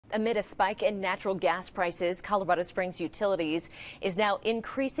Amid a spike in natural gas prices, Colorado Springs Utilities is now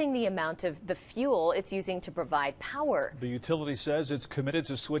increasing the amount of the fuel it's using to provide power. The utility says it's committed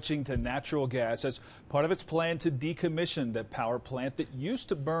to switching to natural gas as part of its plan to decommission that power plant that used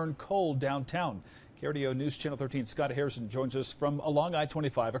to burn coal downtown. KRDO News Channel 13 Scott Harrison joins us from along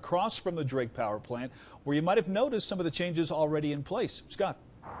I-25 across from the Drake Power Plant, where you might have noticed some of the changes already in place. Scott.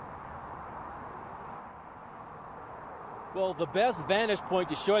 Well, the best vantage point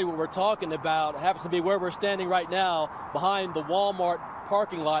to show you what we're talking about happens to be where we're standing right now behind the Walmart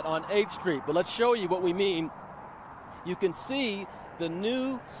parking lot on 8th Street. But let's show you what we mean. You can see the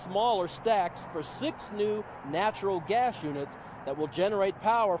new, smaller stacks for 6 new natural gas units that will generate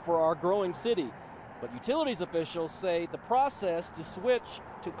power for our growing city. But utilities officials say the process to switch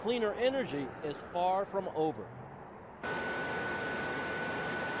to cleaner energy is far from over.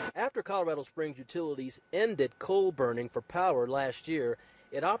 After Colorado Springs Utilities ended coal burning for power last year,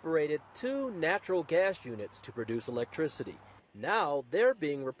 it operated 2 natural gas units to produce electricity. Now they're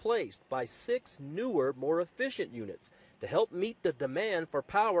being replaced by 6 newer, more efficient units to help meet the demand for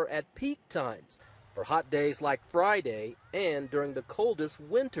power at peak times, for hot days like Friday and during the coldest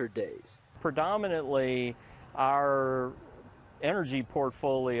winter days. Predominantly, our energy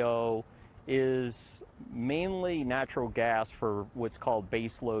portfolio is mainly natural gas for what's called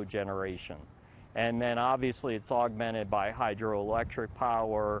base load generation. And then obviously it's augmented by hydroelectric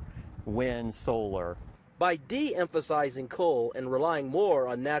power, wind, solar. By de-emphasizing coal and relying more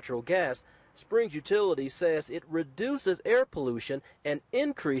on natural gas, Springs Utilities says it reduces air pollution and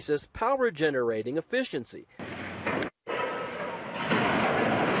increases power generating efficiency,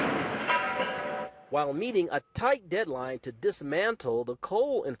 while meeting a tight deadline to dismantle the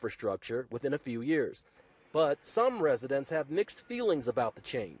coal infrastructure within a few years. But some residents have mixed feelings about the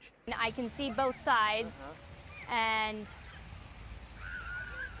change. I can see both sides, and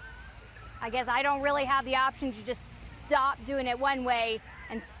I guess I don't really have the option to just stop doing it one way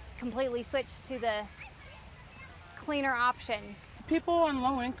and completely switch to the cleaner option. People on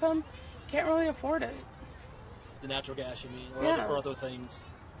low income can't really afford it. The natural gas, you mean, or, yeah. or other things?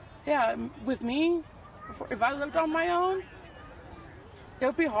 Yeah, with me, if I lived on my own, it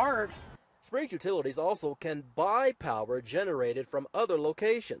would be hard. Springs Utilities also can buy power generated from other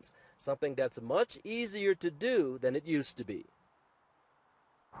locations, something that's much easier to do than it used to be.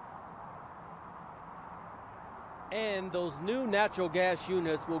 And those new natural gas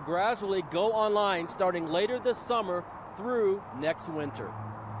units will gradually go online starting later this summer through next winter.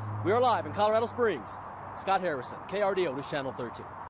 We are live in Colorado Springs. Scott Harrison, KRDO News Channel 13.